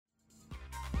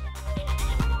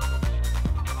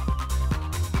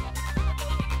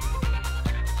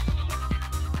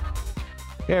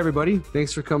Hey everybody,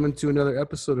 thanks for coming to another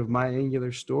episode of My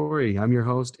Angular Story. I'm your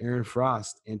host, Aaron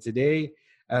Frost, and today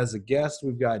as a guest,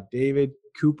 we've got David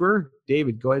Cooper.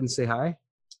 David, go ahead and say hi.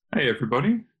 Hey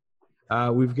everybody.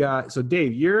 So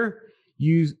Dave,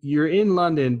 you're in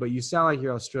London, but you sound like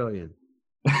you're Australian.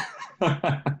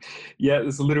 Yeah,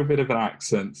 there's a little bit of an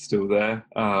accent still there.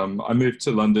 I moved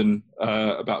to London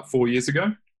about 4 years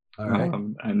ago. All right.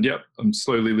 And yep, I'm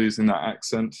slowly losing that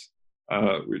accent,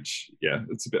 which, yeah,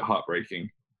 it's a bit heartbreaking.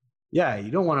 Yeah,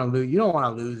 you don't want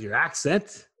to lose your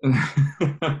accent.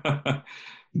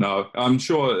 No, I'm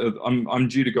sure I'm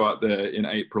due to go out there in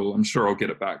April. I'm sure I'll get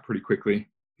it back pretty quickly.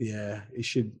 Yeah, it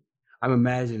should. I'm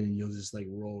imagining you'll just like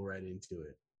roll right into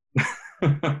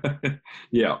it.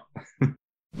 Yeah.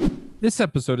 This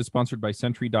episode is sponsored by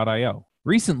Sentry.io.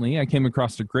 Recently, I came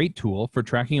across a great tool for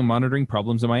tracking and monitoring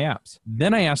problems in my apps.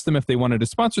 Then I asked them if they wanted to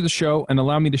sponsor the show and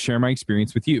allow me to share my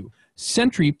experience with you.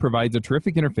 Sentry provides a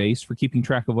terrific interface for keeping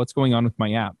track of what's going on with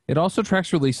my app. It also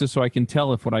tracks releases so I can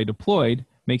tell if what I deployed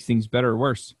makes things better or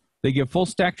worse. They give full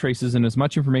stack traces and as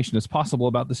much information as possible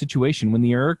about the situation when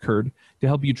the error occurred to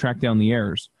help you track down the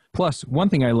errors. Plus, one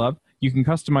thing I love, you can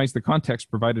customize the context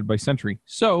provided by Sentry.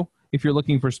 So, if you're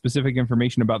looking for specific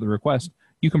information about the request,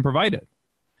 you can provide it.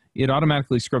 It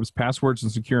automatically scrubs passwords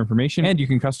and secure information, and you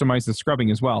can customize the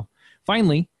scrubbing as well.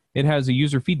 Finally, it has a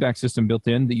user feedback system built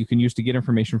in that you can use to get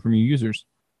information from your users.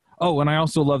 Oh, and I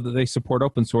also love that they support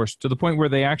open source to the point where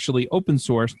they actually open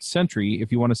sourced Sentry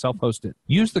if you want to self-host it.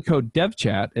 Use the code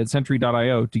DevChat at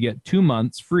Sentry.io to get 2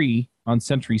 months free on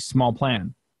Sentry's small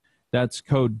plan. That's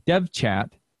code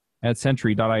DevChat at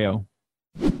Sentry.io.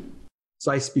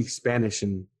 So I speak Spanish,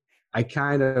 and I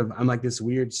kind of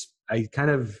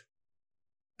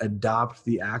adopt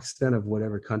the accent of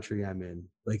whatever country I'm in.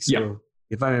 Like, so yeah.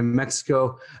 If I'm in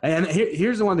Mexico, and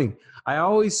here's the one thing, I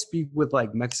always speak with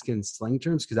like Mexican slang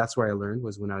terms because that's where I learned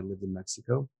was when I lived in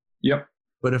Mexico. Yep.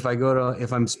 But if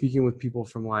I'm speaking with people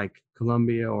from like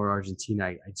Colombia or Argentina,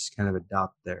 I just kind of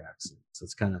adopt their accent. So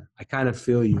I kind of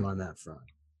feel you on that front.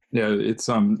 Yeah, it's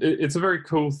a very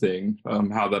cool thing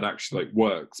how that actually like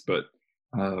works, but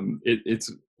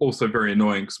it's also very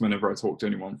annoying because whenever I talk to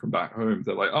anyone from back home,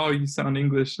 they're like, "Oh, you sound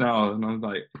English now," and I'm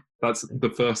like, "That's the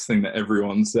first thing that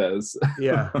everyone says."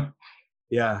 Yeah,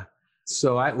 yeah.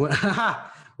 So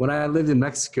when I lived in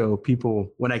Mexico,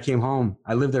 when I came home,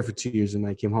 I lived there for 2 years, and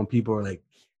when I came home, people were like,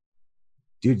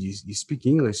 "Dude, you speak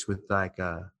English with like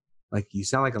you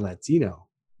sound like a Latino."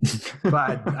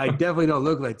 But I definitely don't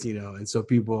look Latino, and so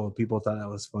people thought that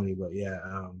was funny. But yeah,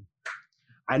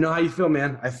 I know how you feel,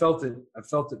 man. I felt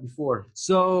it before.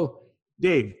 So,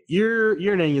 Dave, you're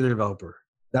an Angular developer.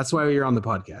 That's why you're on the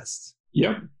podcast.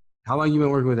 Yep. How long have you been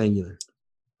working with Angular?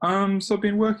 So I've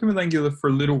been working with Angular for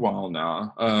a little while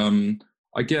now.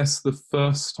 I guess the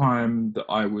first time that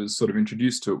I was sort of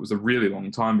introduced to it was a really long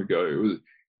time ago. It was,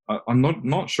 I'm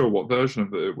not sure what version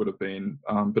of it would have been,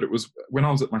 but it was when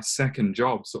I was at my second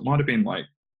job. So it might have been like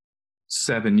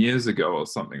 7 years ago or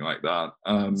something like that.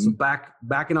 So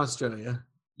back in Australia.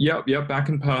 Yep, back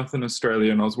in Perth in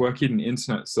Australia, and I was working in an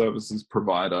internet services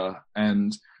provider,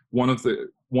 and one of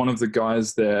the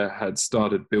guys there had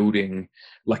started building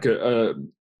like a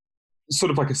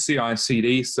sort of like a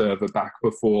CI/CD server back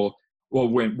before. Well,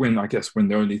 when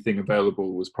the only thing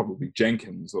available was probably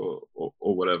Jenkins or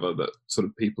whatever that sort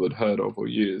of people had heard of or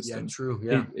used. Yeah, and true.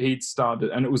 Yeah, he'd started,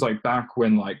 and it was like back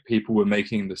when like people were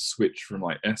making the switch from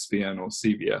like SVN or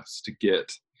CVS to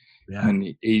Git. Yeah.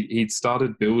 And he'd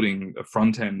started building a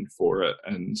front end for it.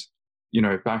 And, you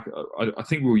know, back, I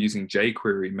think we were using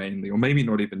jQuery mainly, or maybe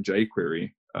not even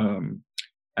jQuery.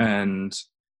 And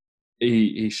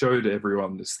he showed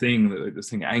everyone this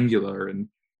thing Angular, and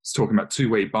it's talking about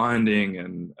two-way binding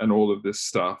and all of this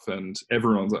stuff. And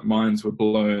everyone's like minds were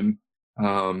blown.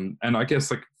 And I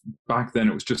guess like back then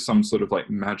it was just some sort of like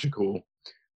magical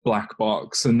black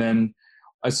box. And then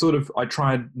I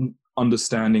tried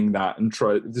understanding that and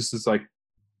this is like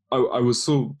I was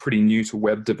still pretty new to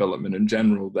web development in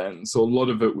general then, so a lot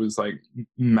of it was like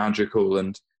magical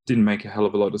and didn't make a hell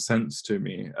of a lot of sense to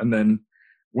me. And then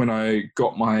when I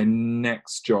got my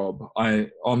next job,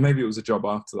 or maybe it was a job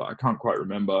after that, I can't quite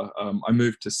remember, I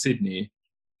moved to Sydney,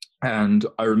 and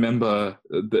I remember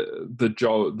the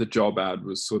job ad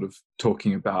was sort of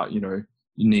talking about, you know,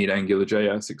 you need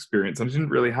AngularJS experience, and I didn't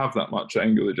really have that much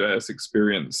AngularJS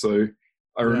experience. So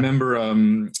I remember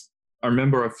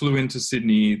I flew into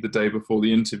Sydney the day before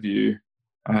the interview,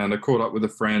 and I caught up with a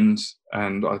friend,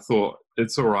 and I thought,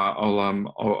 it's all right,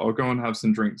 I'll go and have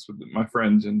some drinks with my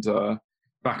friend, and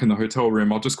back in the hotel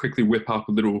room, I'll just quickly whip up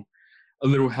a little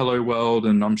hello world,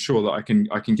 and I'm sure that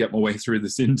I can get my way through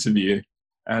this interview.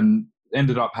 And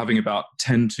ended up having about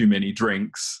 10 too many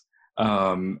drinks,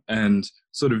 and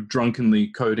sort of drunkenly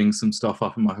coding some stuff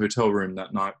up in my hotel room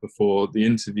that night before the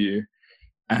interview.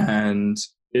 And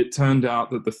it turned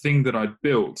out that the thing that I'd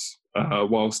built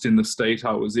whilst in the state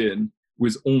I was in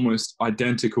was almost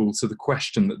identical to the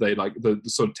question that they the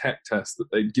sort of tech test that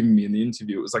they'd given me in the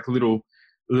interview. It was like a little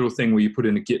thing where you put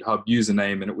in a GitHub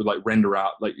username and it would like render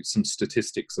out like some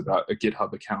statistics about a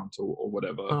GitHub account or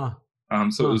whatever.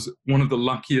 So it was one of the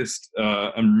luckiest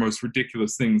and most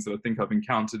ridiculous things that I think I've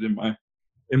encountered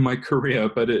in my career,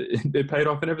 but it paid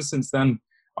off. And ever since then,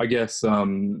 I guess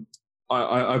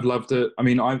I've loved it. I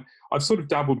mean, I've sort of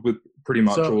dabbled with pretty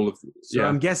much all of. So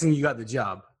I'm guessing you got the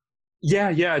job.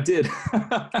 Yeah, I did.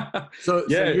 So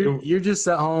you're just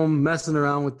at home messing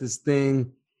around with this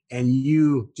thing, and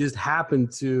you just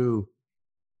happened to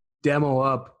demo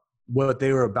up what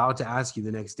they were about to ask you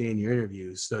the next day in your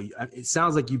interview. So it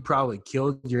sounds like you probably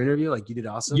killed your interview. Like you did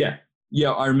awesome. Yeah.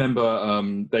 I remember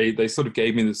they sort of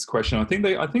gave me this question. I think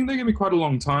they gave me quite a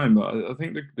long time. I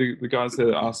think the guys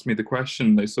that asked me the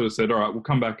question, they sort of said, "All right, we'll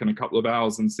come back in a couple of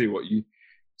hours and see what you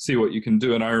can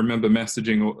do." And I remember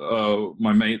messaging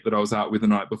my mate that I was out with the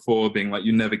night before, being like,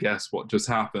 "You never guess what just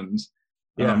happened."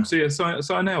 Yeah. So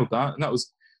I nailed that, and that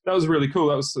was really cool.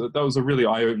 That was a really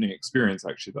eye-opening experience,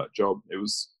 actually. That job, it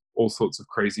was all sorts of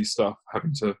crazy stuff.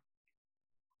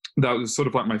 That was sort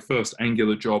of like my first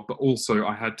Angular job, but also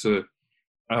I had to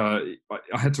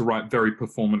write very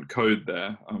performant code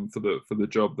there for the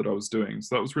job that I was doing.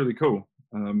 So that was really cool.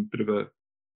 Bit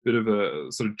of a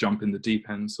sort of jump in the deep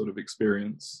end sort of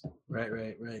experience.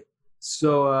 Right.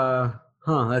 So,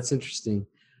 that's interesting.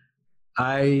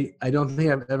 I don't think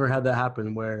I've ever had that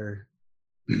happen where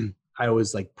I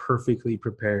was like perfectly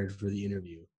prepared for the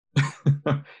interview.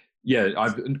 Yeah,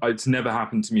 it's never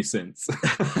happened to me since.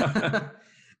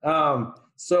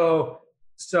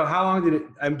 So how long did it?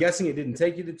 I'm guessing it didn't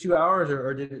take you the 2 hours,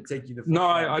 or did it take you the? No,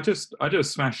 I just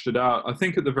smashed it out. I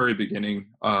think at the very beginning,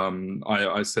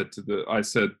 I said to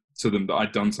them that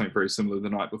I'd done something very similar the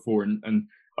night before, and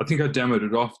I think I demoed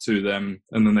it off to them,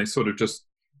 and then they sort of just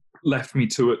left me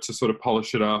to it to sort of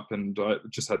polish it up, and I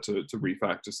just had to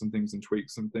refactor some things and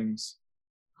tweak some things.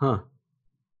 Well,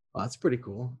 that's pretty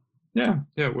cool. Yeah,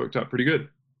 it worked out pretty good.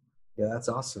 Yeah, that's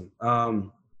awesome.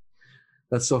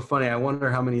 That's so funny. I wonder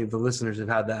how many of the listeners have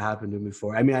had that happen to them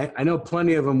before. I mean, I know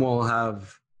plenty of them will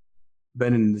have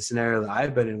been in the scenario that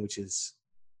I've been in, which is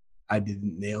I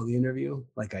didn't nail the interview.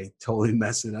 Like I totally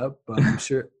messed it up, but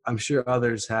I'm sure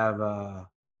others have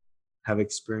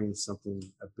experienced something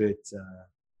a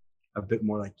bit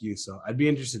more like you. So I'd be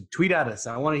interested. Tweet at us.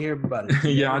 I want to hear about it.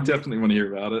 Yeah, I definitely want to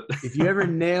hear about it. If you ever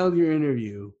nailed your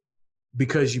interview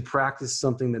because you practiced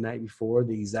something the night before,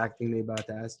 the exact thing they're about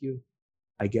to ask you,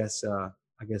 I guess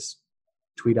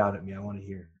tweet out at me. I want to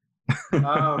hear.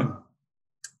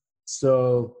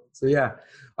 So yeah.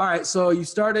 All right. So you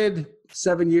started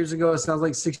 7 years ago. It sounds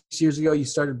like 6 years ago you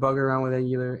started bugging around with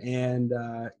Angular, and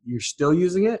you're still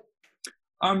using it?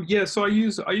 Yeah. So I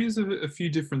use a few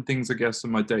different things, I guess,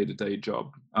 in my day-to-day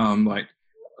job.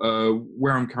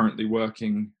 Where I'm currently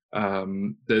working,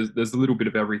 there's a little bit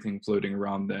of everything floating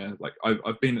around there. Like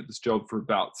I've been at this job for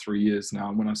about 3 years now.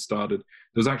 And when I started,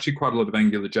 there was actually quite a lot of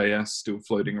AngularJS still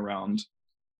floating around.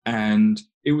 And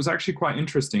it was actually quite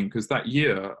interesting because that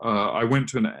year I went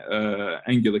to an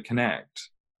Angular Connect,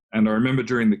 and I remember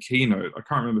during the keynote, I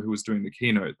can't remember who was doing the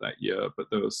keynote that year, but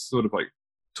there was sort of like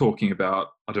talking about,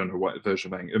 I don't know what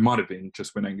version of Angular, it might have been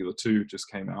just when Angular 2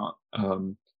 just came out.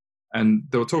 And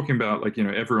they were talking about like,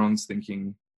 everyone's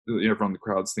thinking, everyone in the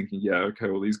crowd's thinking, yeah, okay,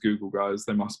 all these Google guys,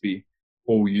 they must be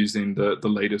all using the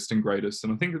latest and greatest.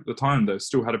 And I think at the time they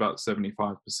still had about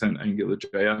 75%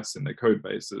 AngularJS in their code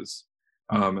bases,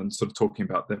 and sort of talking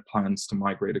about their plans to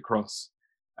migrate across.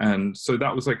 And so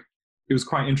that was like, it was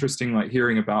quite interesting, like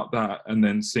hearing about that and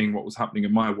then seeing what was happening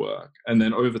in my work. And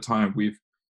then over time, we've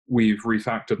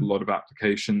refactored a lot of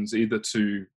applications either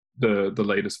to the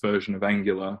latest version of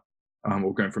Angular,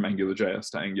 or going from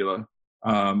AngularJS to Angular,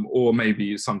 or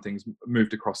maybe something's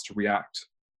moved across to React.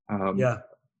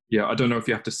 Yeah, I don't know if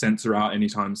you have to censor out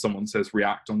anytime someone says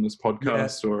React on this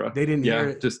podcast, or they didn't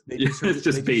hear it. They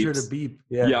just sure to beep.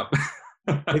 Yeah.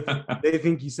 They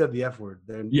think you said the F word.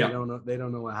 They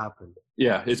don't know what happened.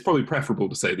 Yeah, it's probably preferable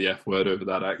to say the F word over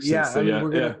that accent. Yeah, so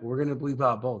we're gonna bleep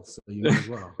out both, so you know as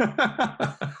well.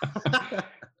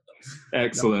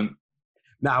 Excellent.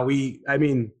 Now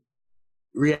React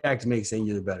makes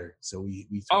Angular better, so we.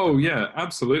 Oh yeah,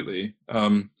 absolutely. I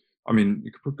mean,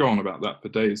 you could go on about that for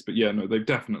days, but yeah, no, they've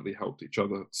definitely helped each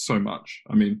other so much.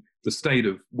 I mean, the state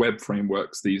of web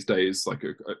frameworks these days, like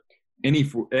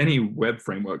any web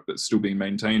framework that's still being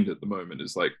maintained at the moment,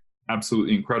 is like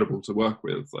absolutely incredible to work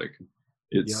with. Like,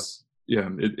 it's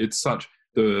it's such,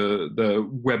 the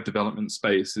web development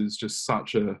space is just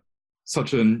such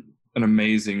an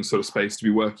amazing sort of space to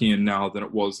be working in now than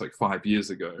it was like 5 years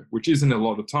ago, which isn't a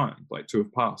lot of time like to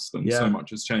have passed, and so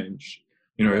much has changed.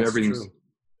 You know,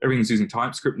 everything's using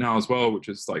TypeScript now as well, which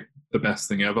is like the best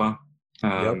thing ever.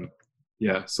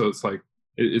 Yeah, so it's like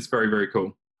it's very, very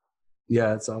cool.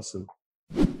 Yeah, it's awesome.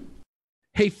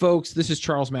 Hey folks, this is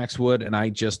Charles Max Wood, and I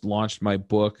just launched my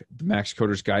book, The Max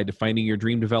Coder's Guide to Finding Your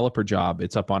Dream Developer Job.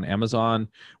 It's up on Amazon.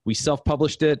 We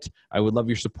self-published it. I would love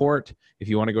your support. If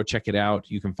you want to go check it out,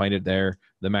 you can find it there,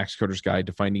 The Max Coder's Guide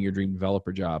to Finding Your Dream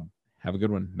Developer Job. Have a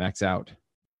good one. Max out.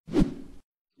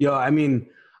 Yo, I mean,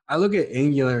 I look at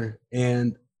Angular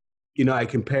and, you know, I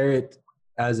compare it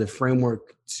as a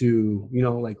framework to, you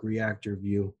know, like React or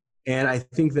Vue. And I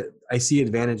think that I see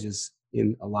advantages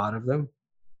in a lot of them.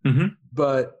 Mm-hmm.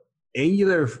 But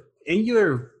Angular's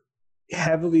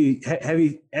heavy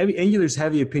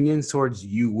opinions towards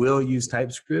you will use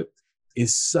TypeScript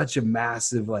is such a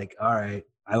massive, like, all right,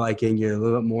 I like Angular a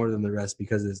little bit more than the rest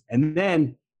because of this. And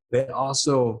then they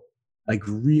also like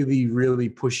really, really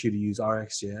push you to use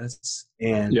RxJS.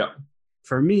 And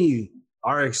for me,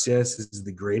 RxJS is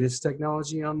the greatest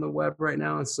technology on the web right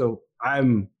now. And so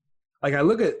I'm like, I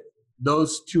look at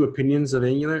those two opinions of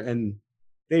Angular and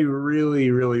they really,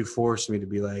 really forced me to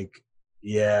be like,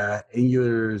 yeah, I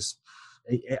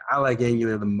like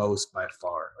Angular the most by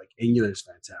far. Like Angular is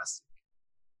fantastic.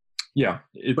 Yeah.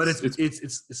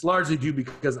 It's largely due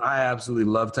because I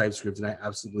absolutely love TypeScript and I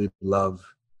absolutely love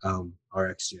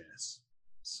RxJS.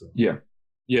 So yeah,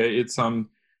 it's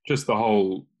just the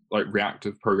whole like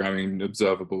reactive programming,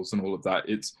 observables, and all of that.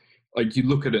 It's like you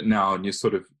look at it now and you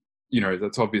sort of, you know,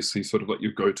 that's obviously sort of like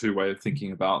your go-to way of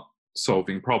thinking about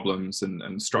solving problems and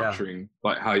structuring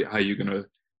like how you're gonna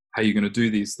do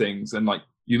these things. And like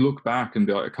you look back and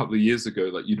be like, a couple of years ago,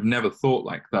 like you'd have never thought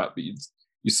like that, but you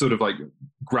sort of like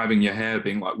grabbing your hair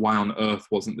being like, why on earth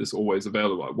wasn't this always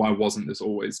available? Like, why wasn't this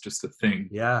always just a thing?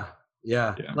 Yeah.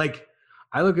 Like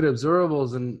I look at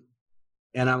observables and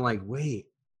I'm like, wait,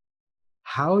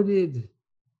 how did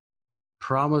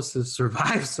promises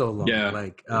survive so long? Yeah,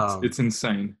 like it's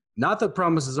insane. Not that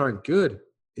promises aren't good,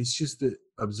 it's just that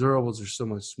observables are so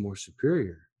much more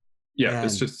superior. Yeah, and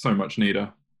it's just so much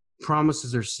neater.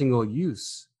 Promises are single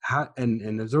use. And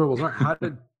observables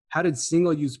aren't. How did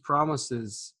single use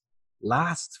promises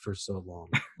last for so long?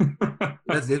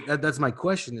 That's my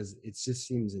question. Is it just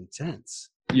seems intense.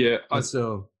 Yeah.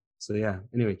 So yeah.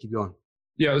 Anyway, keep going.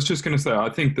 Yeah, I was just going to say, I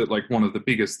think that like one of the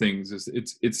biggest things is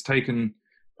it's taken,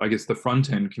 I guess, the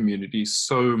front end community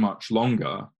so much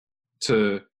longer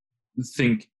to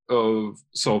think of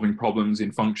solving problems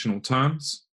in functional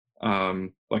terms.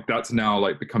 Like that's now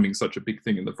like becoming such a big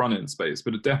thing in the front end space,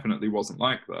 but it definitely wasn't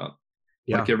like that.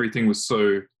 Yeah. Like everything was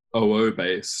so OO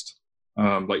based.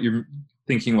 Like you're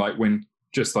thinking like when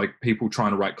just like people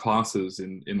trying to write classes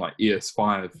in like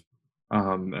ES5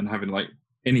 and having like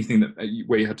anything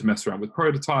where you had to mess around with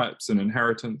prototypes and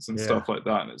inheritance and stuff like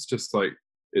that. And it's just like,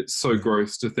 it's so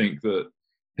gross to think that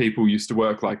people used to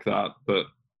work like that. But,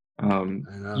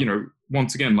 you know,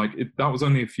 once again, like that was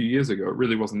only a few years ago. It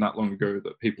really wasn't that long ago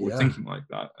that people were thinking like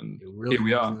that. And really here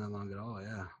we are. That long at all.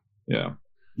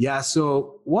 Yeah.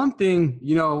 So one thing,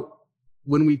 you know,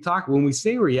 when we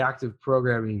say reactive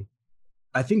programming,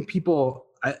 I think people,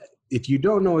 if you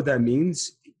don't know what that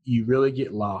means, you really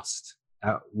get lost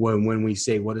when we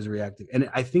say what is reactive. And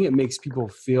I think it makes people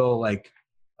feel like,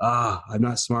 I'm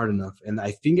not smart enough. And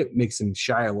I think it makes them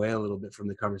shy away a little bit from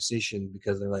the conversation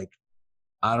because they're like,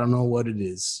 I don't know what it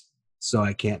is, so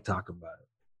I can't talk about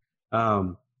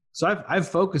it. So I've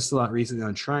focused a lot recently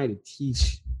on trying to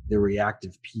teach the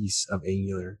reactive piece of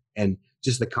Angular and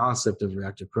just the concept of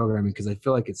reactive programming because I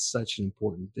feel like it's such an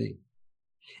important thing.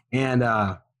 And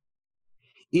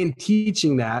in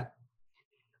teaching that,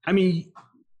 I mean,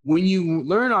 when you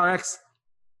learn RX,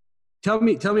 tell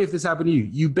me if this happened to you.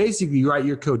 You basically write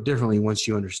your code differently once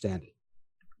you understand it.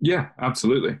 Yeah,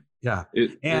 absolutely. Yeah.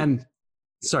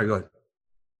 Sorry, go ahead.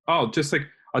 Oh, just like,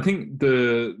 I think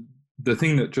the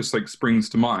thing that just like springs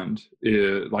to mind,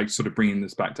 like sort of bringing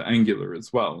this back to Angular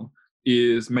as well,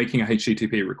 is making a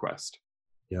HTTP request.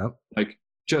 Yeah. Like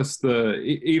just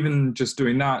even just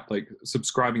doing that, like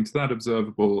subscribing to that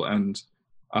observable. And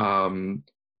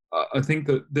I think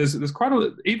that there's quite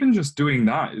even just doing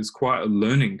that is quite a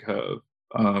learning curve.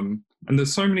 And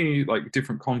there's so many like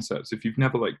different concepts. If you've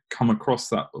never like come across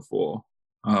that before,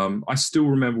 I still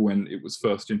remember when it was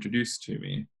first introduced to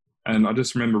me. And I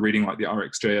just remember reading like the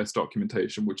RxJS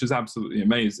documentation, which is absolutely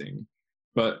amazing,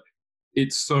 but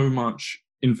it's so much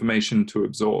information to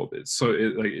absorb. It's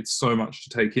so much to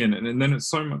take in. And then it's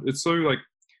so like,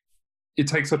 it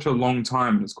takes such a long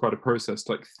time, and it's quite a process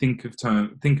to like think of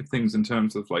things in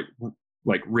terms of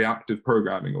like reactive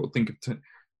programming, or think of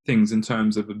things in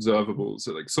terms of observables.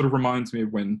 It like sort of reminds me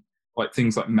of when like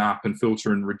things like map and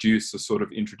filter and reduce are sort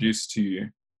of introduced to you,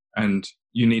 and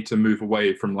you need to move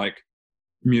away from like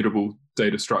mutable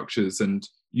data structures and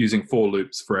using for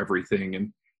loops for everything.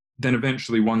 And then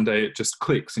eventually one day it just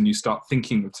clicks, and you start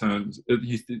thinking of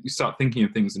you start thinking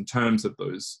of things in terms of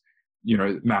those, you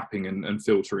know, mapping and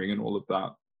filtering and all of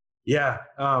that. Yeah.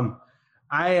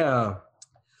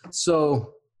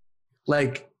 So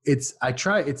like it's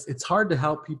hard to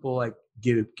help people like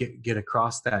get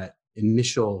across that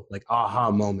initial like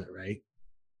aha moment, right?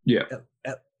 Yeah.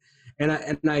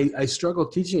 And I struggle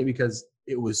teaching it because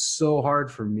it was so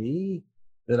hard for me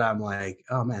that I'm like,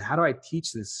 oh man, how do I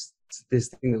teach this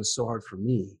thing that was so hard for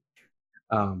me?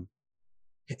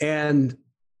 And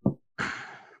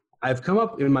I've come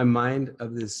up in my mind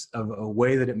of a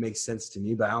way that it makes sense to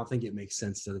me, but I don't think it makes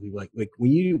sense to other people. Like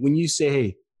when you say,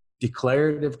 hey,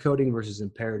 declarative coding versus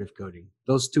imperative coding,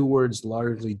 those two words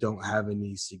largely don't have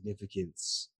any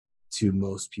significance to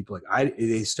most people. Like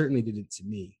they certainly didn't to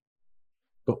me.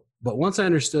 But once I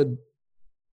understood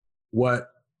what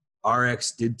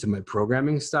RX did to my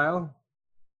programming style,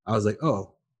 I was like,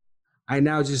 oh, I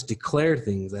now just declare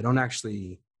things. I don't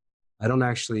actually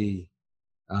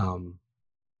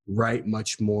write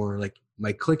much more. Like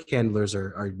my click handlers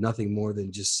are nothing more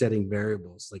than just setting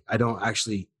variables. Like I don't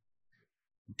actually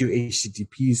do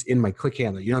HTTPs in my click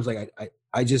handler. You know, I'm like,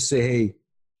 I just say, hey,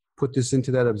 put this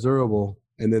into that observable,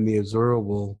 and then the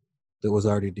observable that was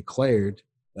already declared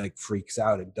like freaks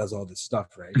out and does all this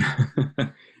stuff, right? Yeah.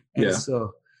 And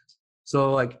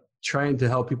so like trying to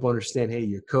help people understand, hey,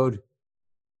 your code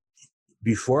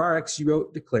before RX you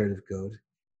wrote declarative code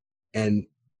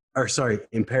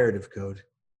imperative code,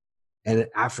 and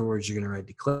afterwards you're going to write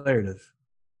declarative.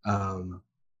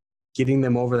 Getting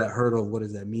them over that hurdle of what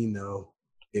does that mean though?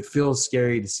 It feels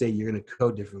scary to say you're going to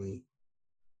code differently,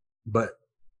 but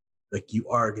like you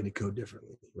are going to code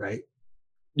differently, right?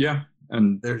 Yeah,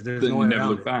 and there's no you never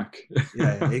look back.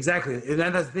 yeah, exactly. And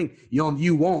that's the thing.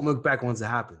 You won't look back once it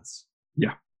happens.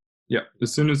 Yeah.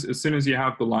 As soon as you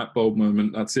have the light bulb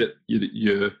moment, that's it.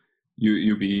 You'll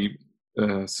be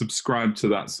subscribed to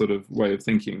that sort of way of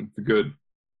thinking for good.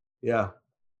 Yeah.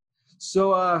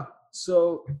 So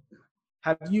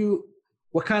have you?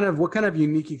 What kind of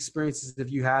unique experiences have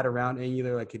you had around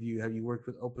Angular? Like, have you worked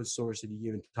with open source? Have you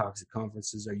given talks at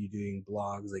conferences? Are you doing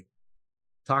blogs? Like,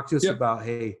 talk to us about,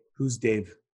 hey, who's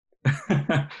Dave?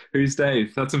 Who's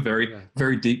Dave? That's a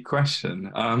very deep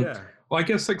question. Well, I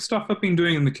guess like stuff I've been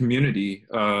doing in the community,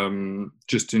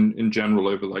 just in general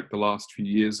over like the last few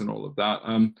years and all of that.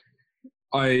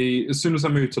 As soon as I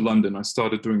moved to London, I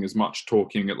started doing as much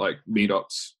talking at like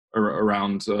meetups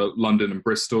around London and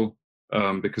Bristol.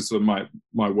 Because of my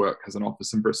work has an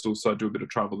office in Bristol, so I do a bit of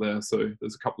travel there. So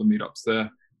there's a couple of meetups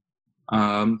there.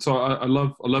 So I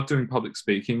love doing public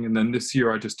speaking. And then this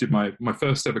year I just did my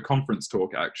first ever conference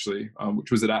talk actually, which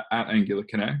was at Angular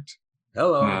Connect.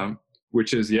 Hello.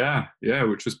 Which was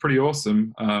pretty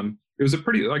awesome. It was a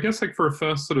pretty, I guess like for a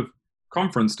first sort of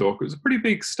conference talk, it was a pretty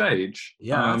big stage.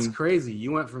 Yeah, that's crazy.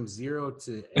 You went from 0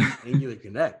 to Angular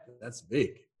Connect. That's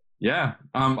big. Yeah,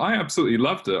 I absolutely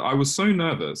loved it. I was so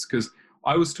nervous because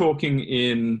I was talking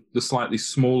in the slightly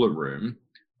smaller room,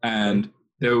 and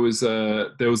there was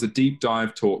a deep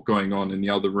dive talk going on in the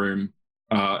other room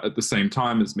at the same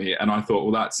time as me. And I thought,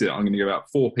 well, that's it. I'm going to get about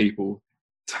 4 people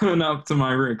turn up to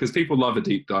my room, because people love a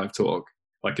deep dive talk.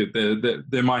 Like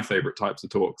they're my favorite types of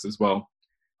talks as well.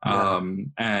 Yeah.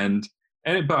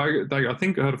 But I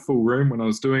think I had a full room when I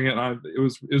was doing it. It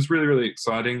was really, really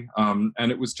exciting.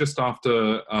 And it was just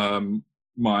after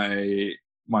my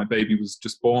baby was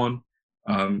just born.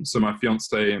 So my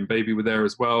fiance and baby were there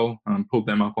as well. Pulled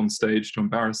them up on stage to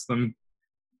embarrass them.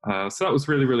 So that was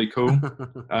really, really cool.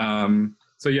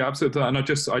 So yeah, absolutely. And I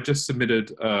just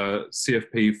submitted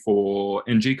CFP for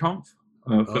NGConf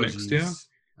for next year.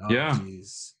 Yeah.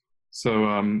 Geez.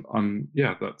 So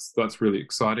that's really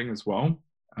exciting as well.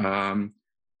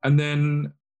 And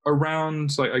then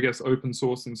around like I guess open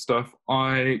source and stuff,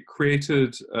 I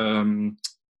created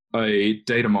a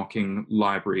data mocking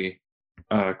library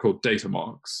called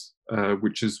DataMox,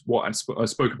 which is what I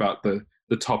spoke about the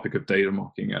topic of data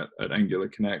mocking at Angular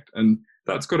Connect, and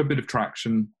that's got a bit of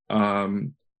traction.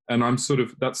 And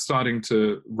that's starting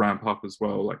to ramp up as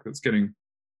well. Like I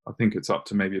think it's up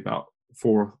to maybe about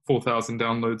 4,000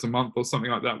 downloads a month or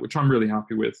something like that, which I'm really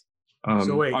happy with.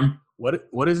 So wait,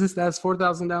 what is this? That's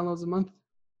 4,000 downloads a month?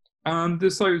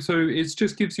 So it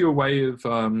just gives you a way of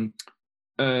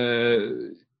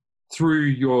through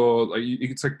your, like,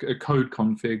 it's like a code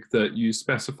config that you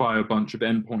specify a bunch of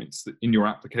endpoints in your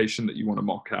application that you want to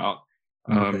mock out.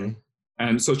 Okay.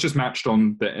 And so it's just matched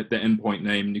on the endpoint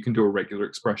name, and you can do a regular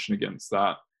expression against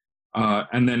that.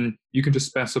 And then you can just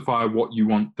specify what you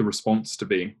want the response to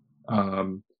be.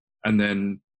 And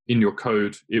then in your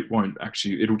code,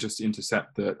 it'll just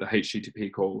intercept the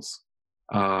HTTP calls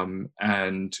and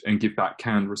give back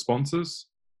canned responses.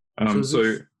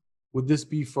 Would this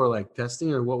be for like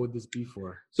testing, or what would this be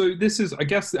for? So this is, I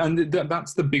guess, and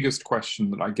that's the biggest question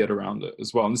that I get around it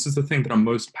as well. And this is the thing that I'm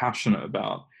most passionate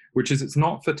about, which is it's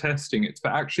not for testing, it's for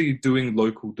actually doing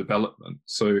local development.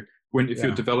 So if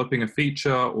you're developing a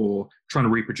feature or trying to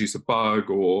reproduce a bug,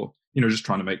 or, you know, just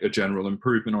trying to make a general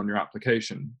improvement on your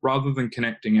application, rather than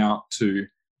connecting out to,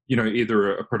 you know,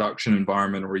 either a production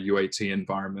environment or a UAT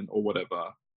environment or whatever,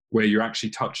 where you're actually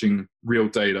touching real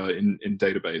data in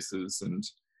databases,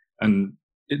 and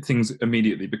things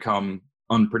immediately become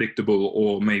unpredictable,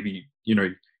 or maybe, you know,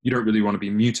 you don't really want to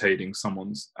be mutating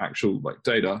someone's actual like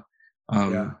data.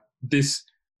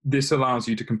 This allows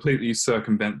you to completely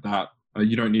circumvent that.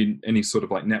 You don't need any sort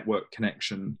of like network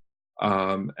connection,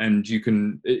 and you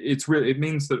can. It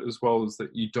means that as well as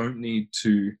that you don't need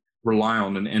to rely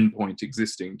on an endpoint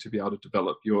existing to be able to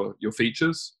develop your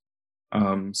features.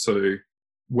 So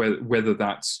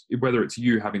whether it's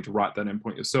you having to write that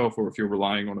endpoint yourself, or if you're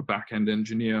relying on a back-end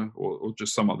engineer or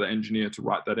just some other engineer to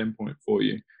write that endpoint for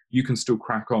you, you can still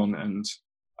crack on and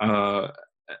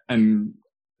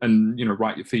you know,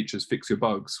 write your features, fix your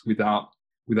bugs without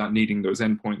needing those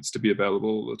endpoints to be available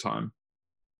all the time.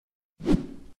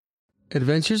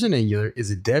 Adventures in Angular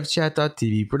is a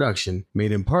DevChat.tv production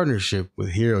made in partnership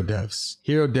with Hero Devs.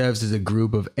 Hero Devs is a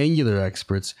group of Angular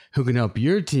experts who can help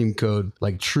your team code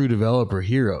like true developer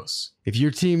heroes. If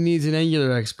your team needs an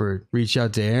Angular expert, reach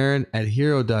out to Aaron at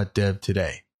hero.dev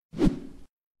today.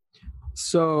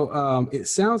 So it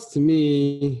sounds to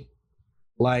me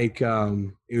like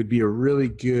it would be a really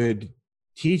good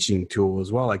teaching tool as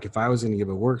well. Like if I was going to give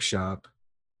a workshop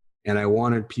and I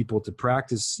wanted people to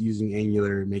practice using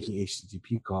Angular, making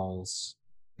HTTP calls,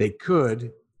 they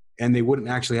could, and they wouldn't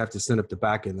actually have to send up the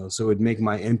backend though. So it would make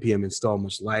my NPM install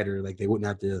much lighter. Like they wouldn't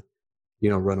have to,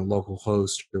 you know, run a local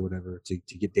host or whatever to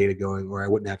get data going, or I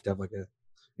wouldn't have to have like an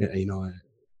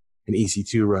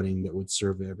EC2 running that would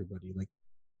serve everybody. Like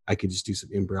I could just do some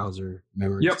in-browser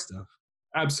memory stuff.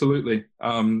 Absolutely.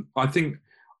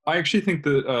 I actually think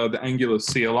that the Angular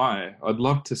CLI, I'd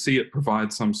love to see it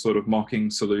provide some sort of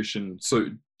mocking solution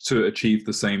to achieve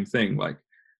the same thing, like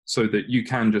so that you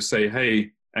can just say, hey,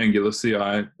 Angular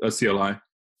CLI,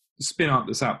 spin up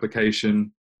this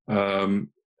application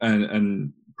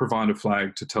and provide a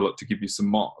flag to tell it to give you some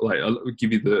mock, like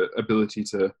give you the ability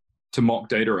to mock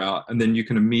data out, and then you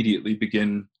can immediately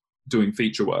begin doing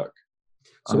feature work.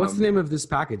 So what's the name of this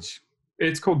package?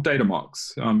 It's called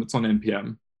DataMox. It's on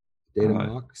NPM.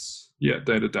 DataMox? Yeah,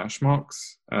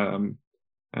 data-mocks.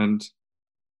 And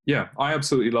yeah, I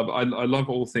absolutely love it. I love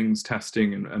all things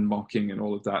testing and mocking and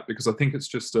all of that, because I think it's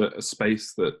just a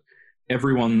space that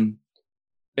everyone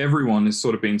is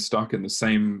sort of being stuck in the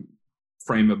same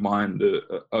frame of mind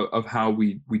of how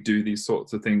we do these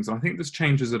sorts of things. And I think this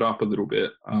changes it up a little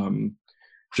bit,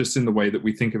 just in the way that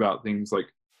we think about things. Like,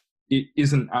 it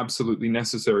isn't absolutely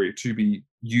necessary to be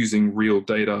using real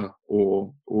data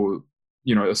or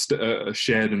you know, a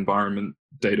shared environment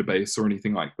database or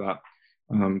anything like that,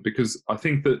 because I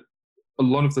think that a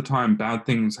lot of the time bad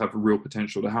things have a real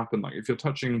potential to happen. Like if you're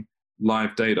touching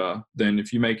live data, then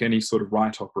if you make any sort of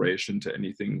write operation to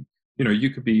anything, you know, you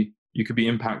could be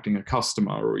impacting a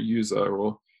customer or a user.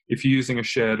 Or if you're using a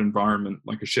shared environment,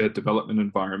 like a shared development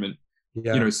environment,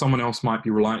 you know, someone else might be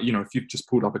relying, you know, if you've just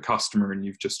pulled up a customer and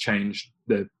you've just changed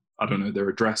their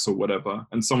address or whatever,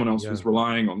 and someone else was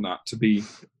relying on that to be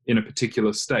in a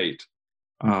particular state.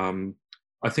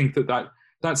 I think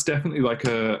that's definitely like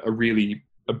a really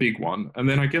big one. And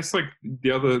then I guess like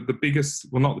the biggest,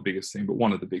 well, not the biggest thing, but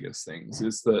one of the biggest things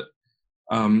is that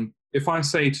if I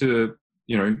say to,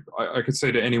 you know, I could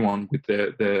say to anyone with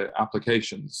their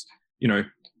applications, you know,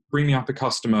 bring me up a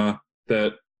customer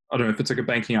that, I don't know if it's like a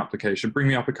banking application, bring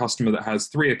me up a customer that has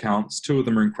 3 accounts, 2 of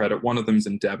them are in credit, 1 of them's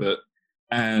in debit,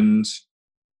 and,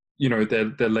 you know,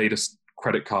 their latest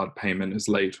credit card payment is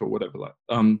late or whatever.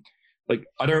 Like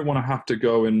I don't want to have to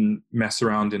go and mess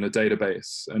around in a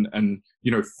database and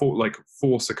you know,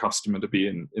 force a customer to be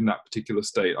in that particular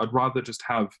state. I'd rather just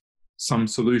have some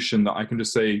solution that I can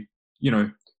just say, you know,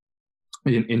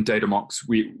 in DataMox,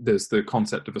 there's the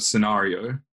concept of a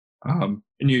scenario, and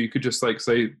you could just like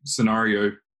say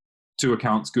scenario, 2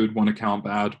 accounts good, 1 account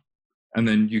bad, and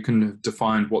then you can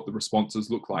define what the responses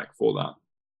look like for that.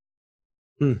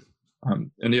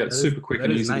 And yeah, it's super quick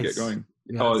and easy to get going.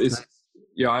 Nice.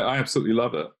 Yeah, I absolutely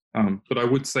love it. But I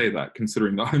would say that,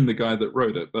 considering that I'm the guy that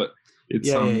wrote it, but it's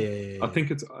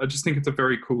I just think it's a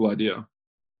very cool idea.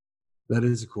 That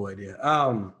is a cool idea.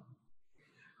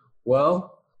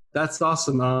 Well, that's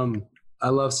awesome. I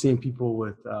love seeing people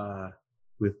with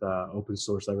open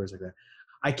source libraries like that.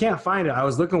 I can't find it. I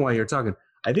was looking while you were talking.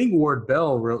 I think Ward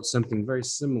Bell wrote something very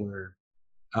similar.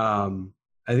 I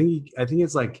think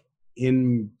it's like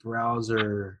in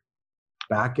browser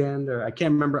backend, or I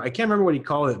can't remember what he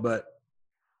called it, but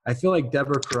I feel like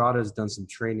Deborah Kurata has done some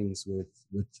trainings with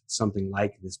something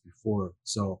like this before.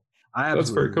 So I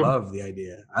absolutely love the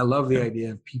idea. I love the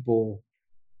idea of people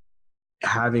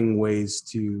having ways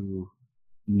to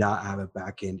not have a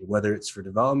backend, whether it's for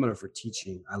development or for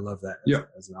teaching. I love that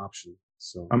as an option.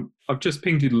 So I've just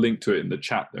pinged you the link to it in the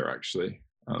chat there, actually.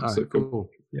 So cool.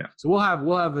 Yeah. So we'll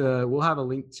have a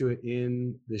link to it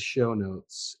in the show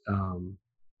notes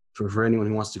for anyone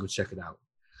who wants to go check it out.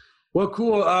 Well,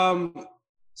 cool.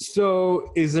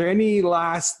 So is there any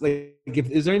last,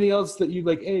 is there anything else that you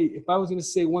like, hey, if I was going to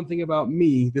say one thing about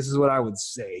me, this is what I would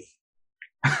say?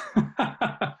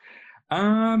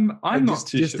 I'm not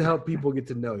too just sure. to help people get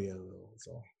to know you a little. That's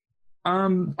all.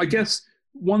 I guess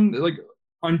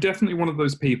I'm definitely one of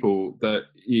those people that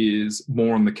is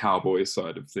more on the cowboy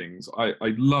side of things. I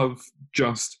love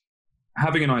just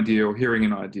having an idea or hearing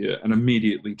an idea and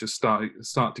immediately just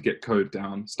start to get code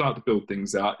down, start to build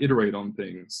things out, iterate on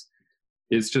things.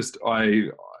 It's just I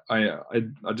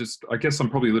guess I'm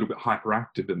probably a little bit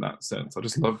hyperactive in that sense. I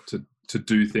just love to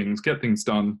do things, get things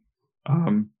done,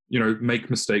 make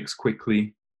mistakes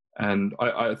quickly. And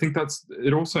I think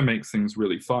it also makes things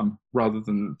really fun rather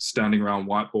than standing around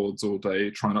whiteboards all day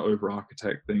trying to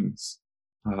over-architect things.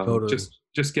 Totally.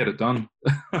 Just get it done.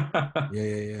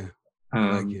 Yeah. I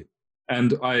like it.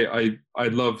 And I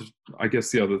love, I guess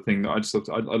the other thing that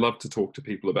I love to talk to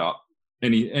people about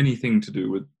anything to do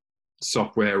with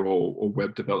software or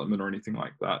web development or anything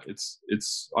like that.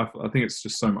 I think it's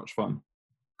just so much fun.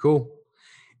 Cool.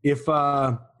 If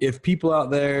people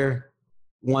out there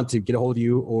want to get a hold of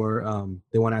you or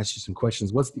they want to ask you some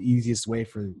questions, what's the easiest way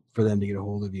for them to get a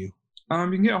hold of you?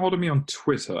 You can get a hold of me on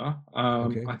Twitter.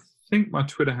 Okay. I think my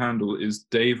Twitter handle is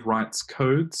Dave Writes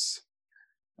Codes.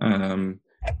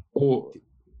 Or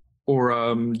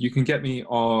you can get me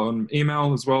on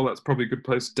email as well. That's probably a good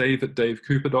place.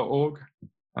 dave@davecooper.org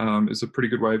is a pretty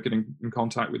good way of getting in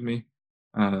contact with me.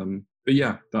 But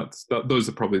yeah, those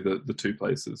are probably the two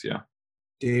places. Yeah.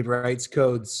 Dave Writes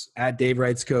Codes, @Dave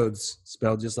Writes Codes,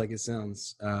 spelled just like it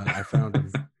sounds. I found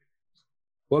him.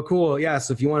 Well, cool. Yeah.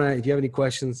 So if you have any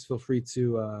questions, feel free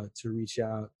to reach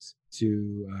out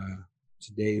to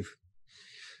Dave.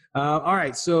 All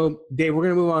right. So Dave, we're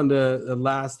going to move on to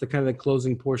the kind of the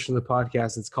closing portion of the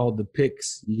podcast. It's called the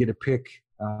picks. You get to pick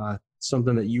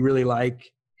something that you really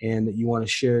like and that you want to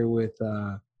share with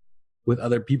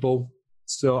other people.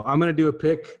 So I'm going to do a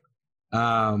pick.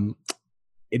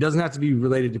 It doesn't have to be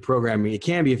related to programming. It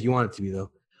can be if you want it to be,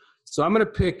 though. So I'm going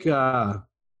to pick.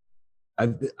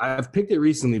 I've picked it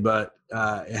recently, but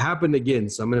it happened again.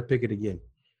 So I'm going to pick it again.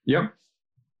 Yep.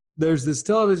 There's this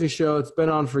television show. It's been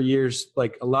on for years.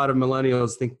 Like a lot of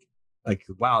millennials think, like,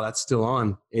 wow, that's still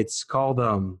on. It's called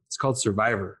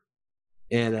Survivor.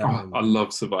 And I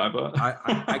love Survivor.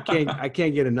 I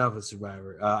can't get enough of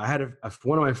Survivor. I had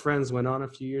one of my friends went on a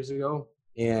few years ago,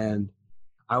 and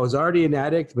I was already an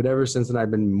addict, but ever since then I've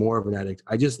been more of an addict.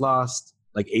 I just lost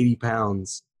like 80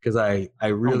 pounds because I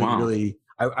really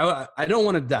I don't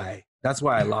want to die. That's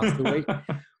why I lost the weight.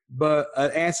 But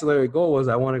an ancillary goal was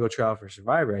I want to go try out for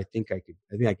Survivor. I think I could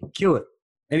kill it.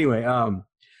 Anyway,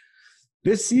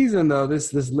 this season though, this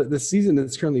season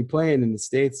that's currently playing in the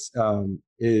States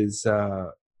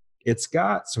it's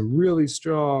got some really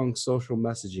strong social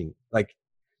messaging. Like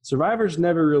Survivor's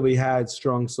never really had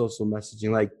strong social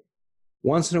messaging. Like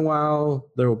once in a while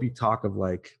there will be talk of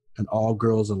like an all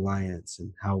girls alliance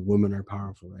and how women are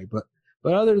powerful, right?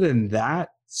 But other than that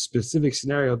specific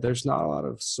scenario, there's not a lot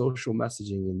of social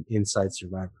messaging inside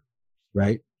Survivor,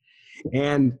 right?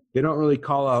 And they don't really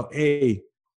call out, hey,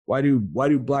 why do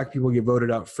black people get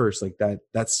voted out first? Like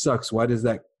that sucks. Why does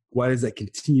that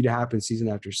continue to happen season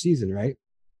after season, right?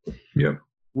 Yeah.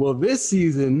 Well, this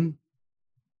season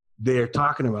they're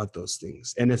talking about those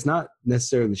things, and it's not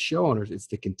necessarily the show owners; it's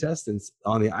the contestants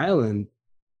on the island.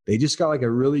 They just got like a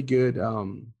really good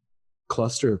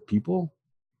cluster of people,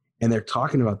 and they're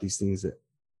talking about these things that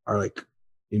are like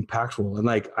impactful. And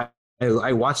like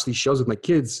I watch these shows with my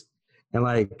kids, and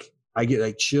like I get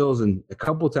like chills, and a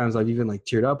couple of times I've even like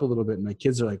teared up a little bit, and my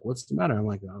kids are like, what's the matter? I'm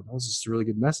like, oh, that was just a really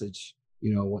good message,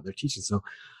 what they're teaching. So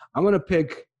I'm going to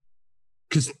pick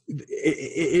because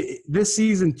this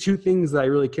season, two things that I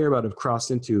really care about have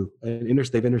crossed into and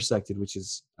they've intersected, which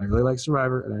is I really like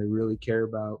Survivor and I really care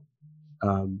about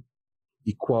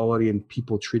equality and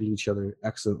people treating each other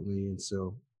excellently. And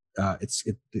so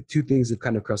the two things have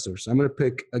kind of crossed over. So I'm going to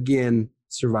pick again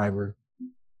Survivor.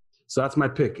 So that's my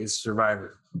pick is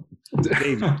Survivor.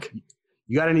 Dave,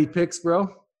 you got any picks,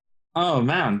 bro? Oh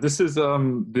man, this is a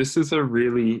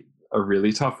really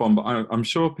tough one, but I'm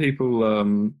sure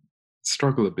people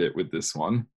struggle a bit with this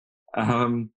one.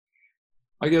 I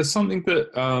guess something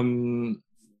that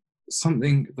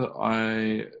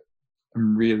I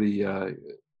am really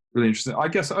interested in. I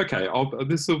guess okay.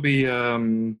 This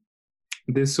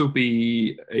will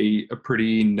be a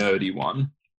pretty nerdy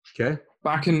one. Okay.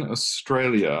 Back in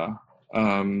Australia,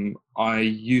 I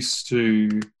used to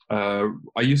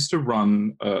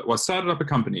run. I started up a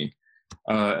company,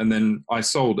 and then I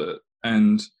sold it.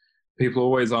 And people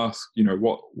always ask,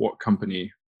 what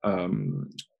company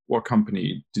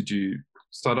did you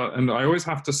start up? And I always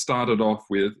have to start it off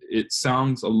with, it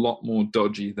sounds a lot more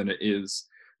dodgy than it is,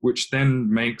 which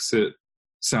then makes it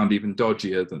sound even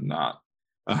dodgier than that.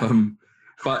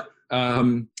 But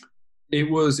it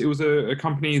was a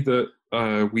company that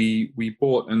we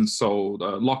bought and sold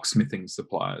locksmithing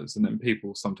suppliers, and then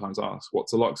people sometimes ask,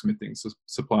 "What's a locksmithing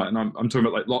supplier?" And I'm talking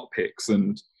about like lockpicks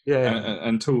and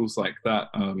tools like that.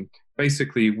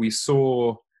 Basically, we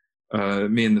saw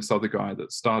me and this other guy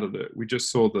that started it. We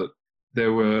just saw that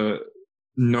there were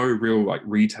no real like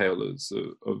retailers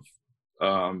of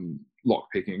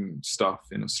lockpicking stuff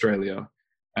in Australia,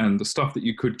 and the stuff that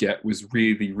you could get was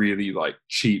really, really like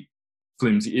cheap,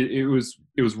 flimsy. It was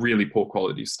really poor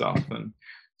quality stuff. And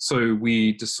so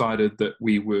we decided that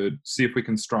we would see if we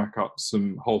can strike up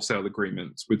some wholesale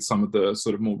agreements with some of the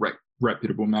sort of more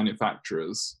reputable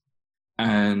manufacturers.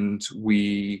 And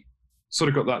we sort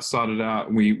of got that started out,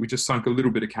 and we just sunk a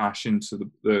little bit of cash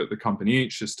into the company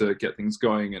each just to get things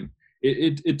going. And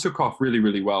it took off really,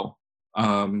 really well.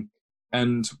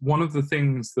 And one of the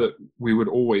things that we would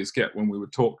always get when we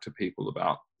would talk to people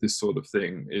about this sort of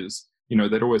thing is,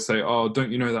 they'd always say, "Oh,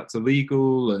 don't you know that's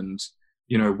illegal? And,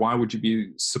 why would you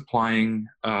be supplying,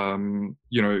 supplying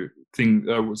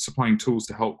tools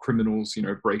to help criminals,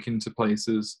 break into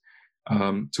places?"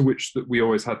 To which that we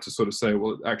always had to sort of say,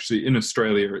 well, actually in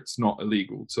Australia, it's not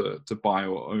illegal to buy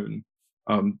or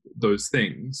own those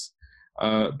things.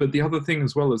 But the other thing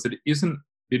as well is that it isn't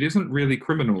really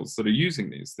criminals that are using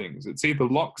these things. It's either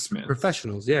locksmiths.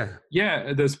 Professionals, yeah.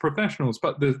 Yeah, there's professionals.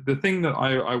 But the thing that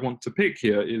I want to pick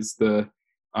here is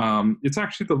it's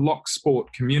actually the lock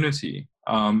sport community,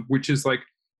 which is like,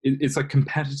 it's a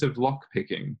competitive lock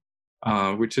picking,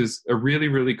 which is a really,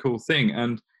 really cool thing.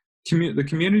 And the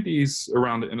communities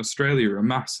around it in Australia are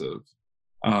massive.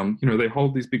 They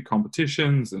hold these big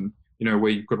competitions, and, where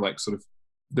you've got like sort of,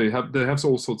 they have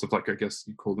all sorts of like, I guess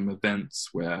you call them events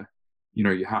where,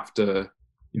 you have to,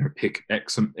 pick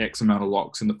X amount of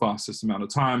locks in the fastest amount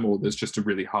of time, or there's just a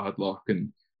really hard lock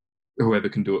and whoever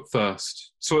can do it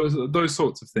first. So those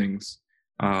sorts of things.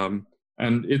 And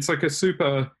it's like a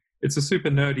super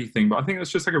nerdy thing, but I think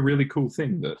it's just like a really cool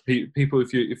thing that people,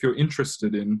 if you're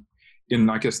interested in,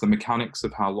 I guess, the mechanics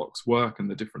of how locks work and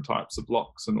the different types of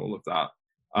locks and all of that,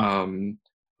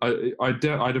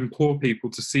 I'd implore people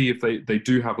to see if they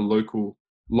do have a local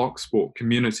lock sport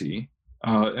community.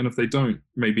 And if they don't,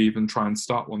 maybe even try and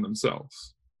start one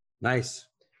themselves. Nice.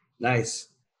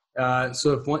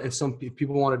 So if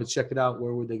people wanted to check it out,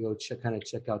 where would they go check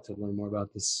out to learn more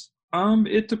about this?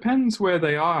 It depends where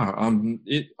they are.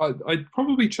 I'd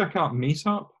probably check out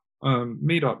Meetup.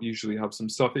 Meetup usually have some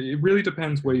stuff. It really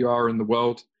depends where you are in the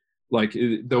world. Like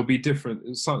there'll be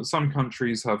different. Some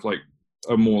countries have like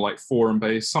a more like forum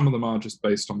based. Some of them are just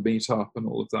based on Meetup and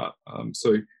all of that.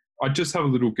 So I'd just have a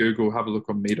little Google, have a look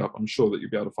on Meetup. I'm sure that you'll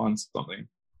be able to find something.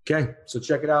 Okay, so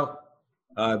check it out.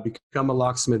 Become a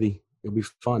locksmithy. It'll be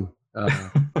fun.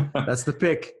 That's the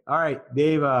pick. All right,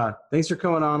 Dave, thanks for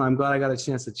coming on. I'm glad I got a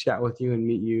chance to chat with you and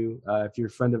meet you. If you're a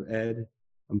friend of Ed,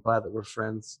 I'm glad that we're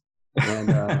friends.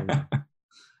 And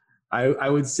I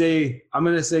would say, I'm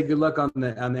going to say good luck on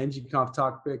the NGConf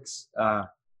talk picks.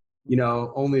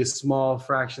 Only a small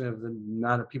fraction of the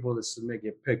amount of people that submit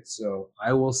get picked. So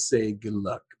I will say good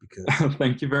luck because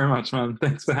thank you very much, man.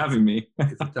 Thanks for having me.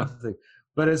 It's a tough thing.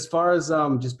 But as far as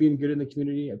just being good in the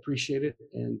community, I appreciate it.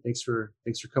 And thanks for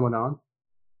coming on.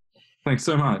 Thanks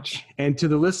so much. And to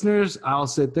the listeners, I'll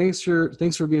say thanks for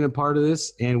being a part of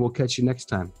this, and we'll catch you next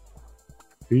time.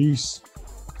 Peace.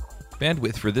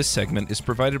 Bandwidth for this segment is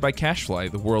provided by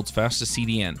CacheFly, the world's fastest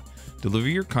CDN. Deliver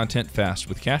your content fast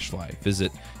with CacheFly.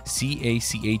 Visit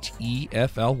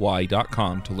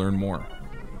CacheFly.com to learn more.